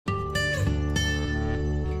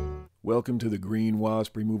Welcome to the Green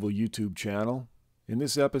Wasp Removal YouTube channel. In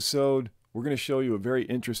this episode, we're going to show you a very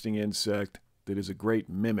interesting insect that is a great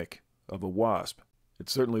mimic of a wasp. It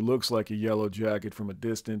certainly looks like a yellowjacket from a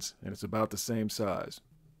distance, and it's about the same size.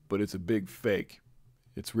 But it's a big fake.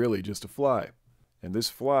 It's really just a fly. And this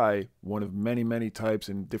fly, one of many types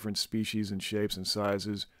and different species and shapes and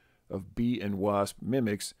sizes of bee and wasp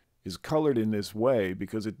mimics, is colored in this way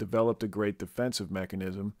because it developed a great defensive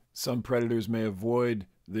mechanism. Some predators may avoid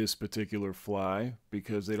this particular fly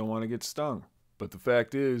because they don't want to get stung. But the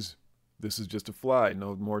fact is, this is just a fly,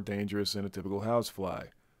 no more dangerous than a typical housefly.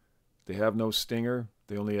 They have no stinger.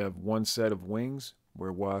 They only have one set of wings,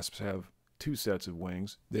 where wasps have two sets of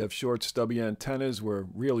wings. They have short, stubby antennas, where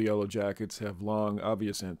real yellowjackets have long,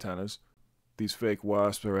 obvious antennas. These fake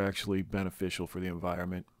wasps are actually beneficial for the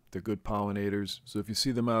environment. They're good pollinators, so if you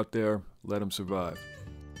see them out there, let them survive.